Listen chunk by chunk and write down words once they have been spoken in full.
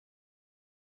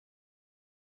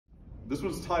This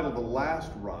one's titled The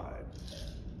Last Ride.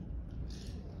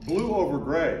 Blue over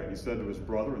gray, he said to his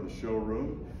brother in the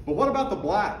showroom. But what about the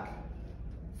black?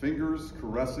 Fingers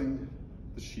caressing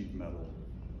the sheet metal.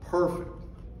 Perfect.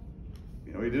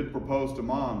 You know, he did propose to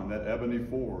Mom in that ebony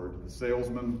Ford. The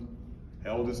salesman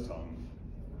held his tongue.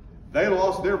 They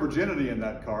lost their virginity in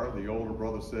that car, the older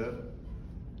brother said.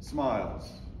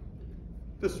 Smiles.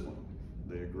 This one,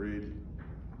 they agreed.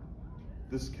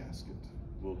 This casket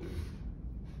will do.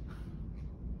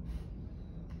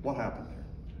 What happened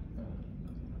there?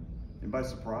 Anybody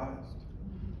surprised?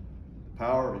 The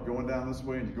power of you going down this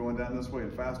way and you're going down this way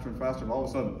and faster, and all of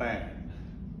a sudden, bang.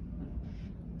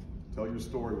 Tell your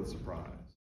story with surprise.